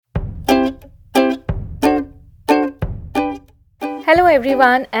Hello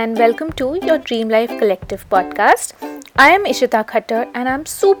everyone and welcome to your Dream Life Collective podcast. I am Ishita Khattar and I'm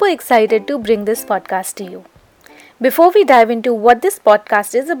super excited to bring this podcast to you. Before we dive into what this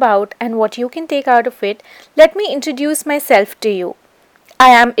podcast is about and what you can take out of it, let me introduce myself to you. I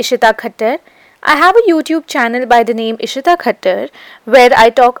am Ishita Khattar. I have a YouTube channel by the name Ishita Khattar where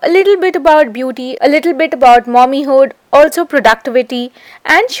I talk a little bit about beauty, a little bit about mommyhood, also productivity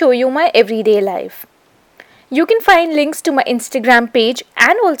and show you my everyday life. You can find links to my Instagram page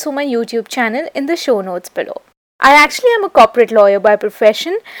and also my YouTube channel in the show notes below. I actually am a corporate lawyer by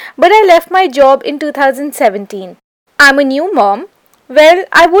profession, but I left my job in 2017. I'm a new mom. Well,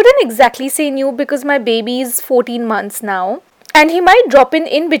 I wouldn't exactly say new because my baby is 14 months now, and he might drop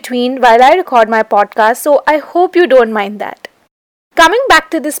in between while I record my podcast, so I hope you don't mind that. Coming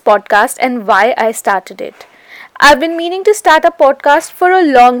back to this podcast and why I started it. I've been meaning to start a podcast for a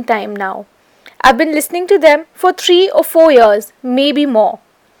long time now. I've been listening to them for 3 or 4 years, maybe more.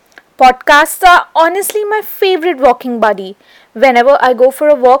 Podcasts are honestly my favorite walking buddy. Whenever I go for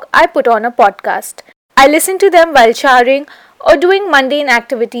a walk, I put on a podcast. I listen to them while showering or doing mundane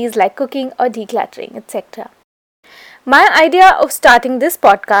activities like cooking or decluttering, etc. My idea of starting this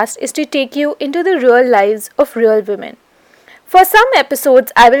podcast is to take you into the real lives of real women. For some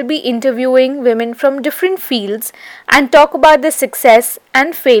episodes, I will be interviewing women from different fields and talk about their success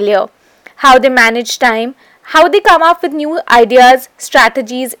and failure, how they manage time, how they come up with new ideas,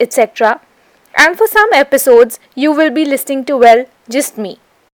 strategies, etc. And for some episodes, you will be listening to, just me.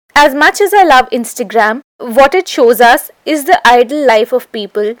 As much as I love Instagram, what it shows us is the ideal life of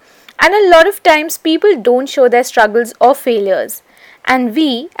people, and a lot of times people don't show their struggles or failures. And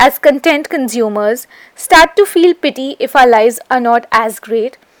we, as content consumers, start to feel pity if our lives are not as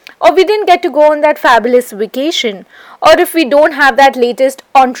great, or we didn't get to go on that fabulous vacation, or if we don't have that latest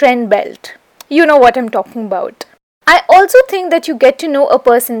on-trend belt. You know what I'm talking about. I also think that you get to know a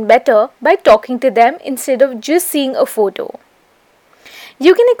person better by talking to them instead of just seeing a photo.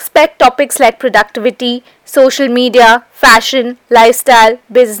 You can expect topics like productivity, social media, fashion, lifestyle,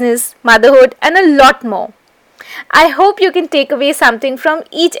 business, motherhood, and a lot more. I hope you can take away something from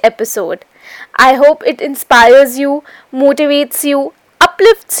each episode. I hope it inspires you, motivates you,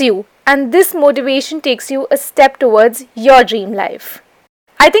 uplifts you, and this motivation takes you a step towards your dream life.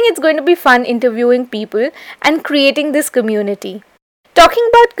 I think it's going to be fun interviewing people and creating this community. Talking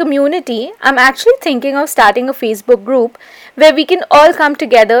about community, I'm actually thinking of starting a Facebook group where we can all come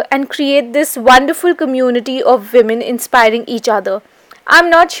together and create this wonderful community of women inspiring each other. I'm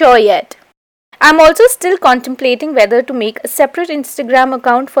not sure yet. I'm also still contemplating whether to make a separate Instagram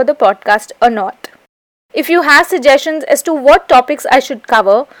account for the podcast or not. If you have suggestions as to what topics I should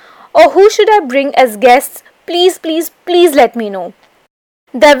cover or who should I bring as guests, please let me know.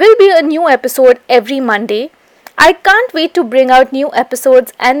 There will be a new episode every Monday. I can't wait to bring out new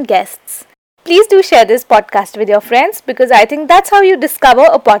episodes and guests. Please do share this podcast with your friends because I think that's how you discover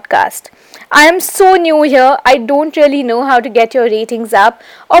a podcast. I am so new here, I don't really know how to get your ratings up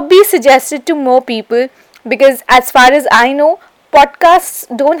or be suggested to more people because as far as I know, podcasts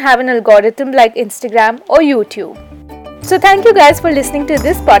don't have an algorithm like Instagram or YouTube. So thank you guys for listening to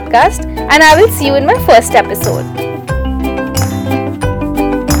this podcast and I will see you in my first episode.